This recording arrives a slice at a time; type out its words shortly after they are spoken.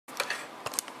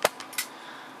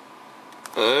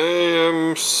I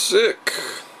am sick.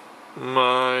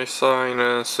 My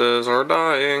sinuses are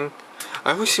dying.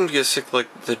 I always seem to get sick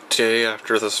like the day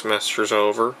after the semester's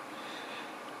over.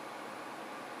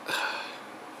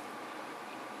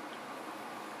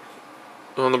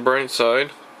 On the bright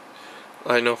side,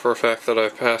 I know for a fact that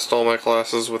I've passed all my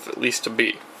classes with at least a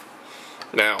B.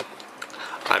 Now,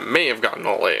 I may have gotten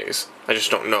all A's. I just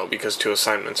don't know because 2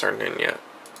 assignments aren't in yet.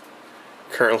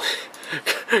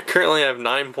 Currently I have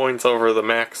 9 points over the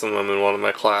maximum in one of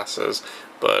my classes,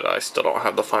 but I still don't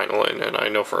have the final in, and I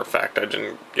know for a fact I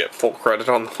didn't get full credit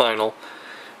on the final.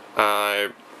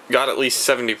 I got at least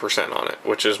 70% on it,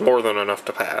 which is more than enough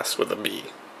to pass with a B.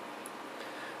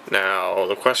 Now,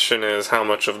 the question is how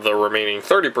much of the remaining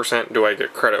 30% do I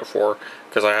get credit for,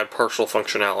 because I had partial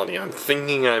functionality. I'm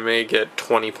thinking I may get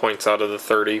 20 points out of the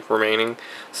 30 remaining,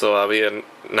 so I'll be at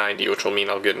 90, which will mean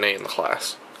I'll get an A in the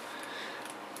class.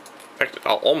 In fact,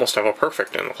 I'll almost have a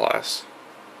perfect in the class.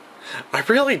 I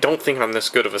really don't think I'm this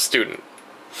good of a student.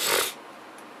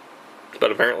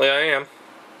 But apparently I am.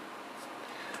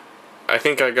 I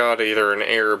think I got either an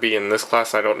A or a B in this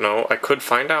class, I don't know. I could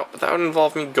find out, but that would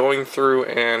involve me going through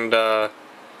and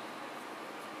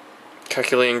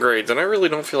calculating grades, and I really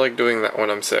don't feel like doing that when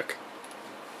I'm sick.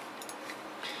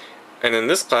 And in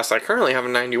this class, I currently have a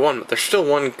 91, but there's still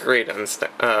one grade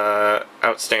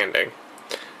outstanding.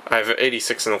 I have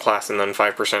 86 in the class and then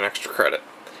 5% extra credit,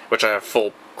 which I have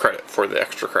full credit for the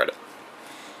extra credit.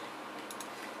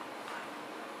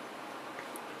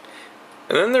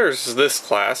 And then there's this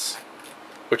class,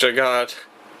 which I got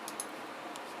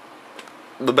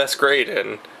the best grade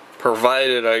in,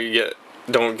 provided I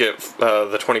don't get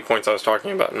the 20 points I was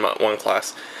talking about in my one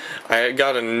class. I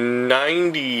got a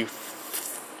 90.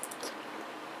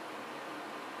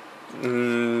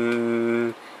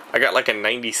 I got like a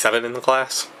 97 in the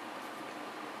class.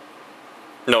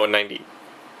 No, a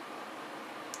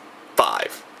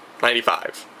 95.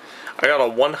 95. I got a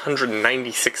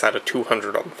 196 out of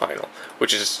 200 on the final,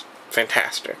 which is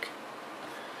fantastic.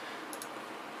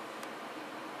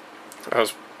 I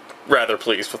was rather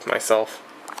pleased with myself.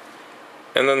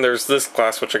 And then there's this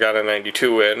class, which I got a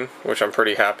 92 in, which I'm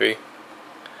pretty happy.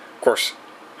 Of course,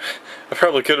 I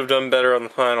probably could have done better on the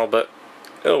final, but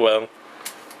oh well.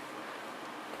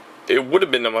 It would have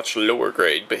been a much lower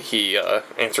grade, but he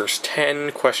answers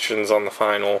 10 questions on the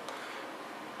final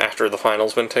after the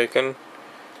final's been taken,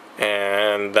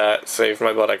 and that saved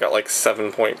my butt. I got like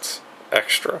 7 points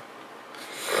extra.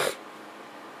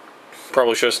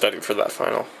 Probably should have studied for that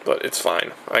final, but it's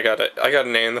fine. I got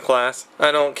an A in the class.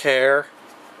 I don't care.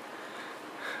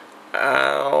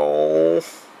 Ow,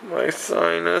 my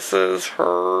sinuses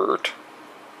hurt.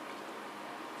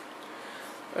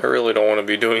 I really don't want to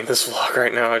be doing this vlog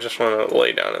right now. I just want to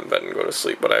lay down in bed and go to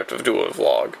sleep, but I have to do a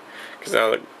vlog. Because now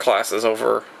the class is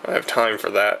over, I have time for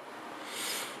that.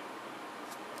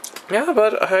 Yeah,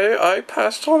 but I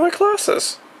passed all my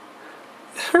classes.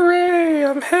 Hooray,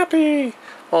 I'm happy.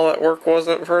 All that work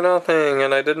wasn't for nothing,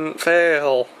 and I didn't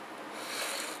fail.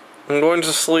 I'm going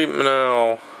to sleep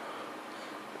now.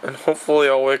 And hopefully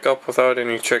I'll wake up without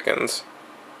any chickens.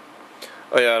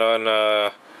 Oh yeah, and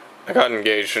I got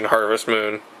engaged in Harvest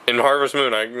Moon. In Harvest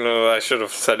Moon, I should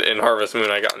have said in Harvest Moon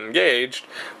I got engaged,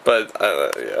 but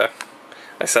yeah,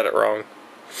 I said it wrong.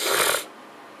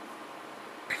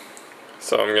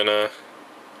 So I'm gonna,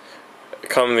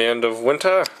 come the end of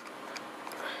winter,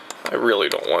 I really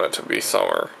don't want it to be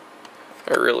summer.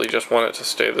 I really just want it to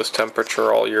stay this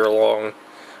temperature all year long.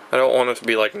 I don't want it to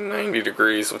be like 90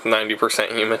 degrees with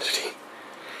 90% humidity.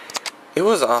 It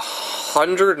was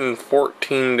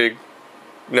 114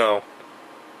 no.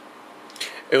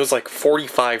 It was like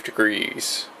 45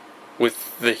 degrees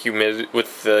with the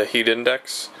heat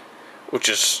index, which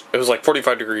is, it was like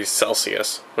 45 degrees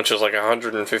Celsius, which is like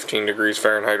 115 degrees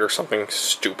Fahrenheit or something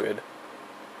stupid.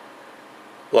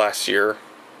 Last year.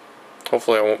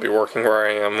 Hopefully I won't be working where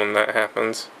I am when that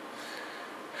happens.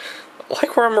 I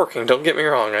like where I'm working, don't get me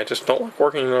wrong, I just don't like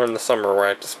working during the summer where I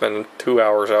have to spend 2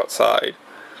 hours outside.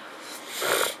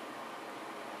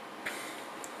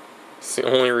 It's the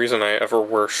only reason I ever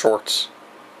wear shorts.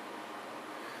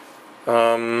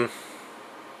 I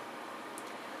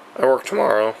work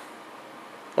tomorrow.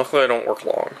 Luckily I don't work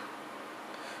long.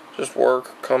 Just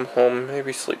work, come home,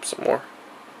 maybe sleep some more.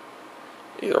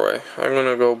 Either way, I'm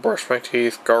gonna go brush my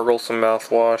teeth, gargle some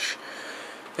mouthwash,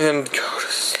 and go to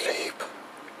sleep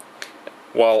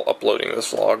while uploading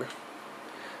this vlog.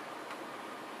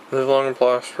 Live long and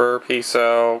prosper, peace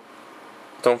out,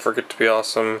 don't forget to be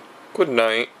awesome, good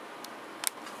night.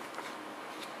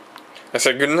 I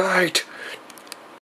said good night!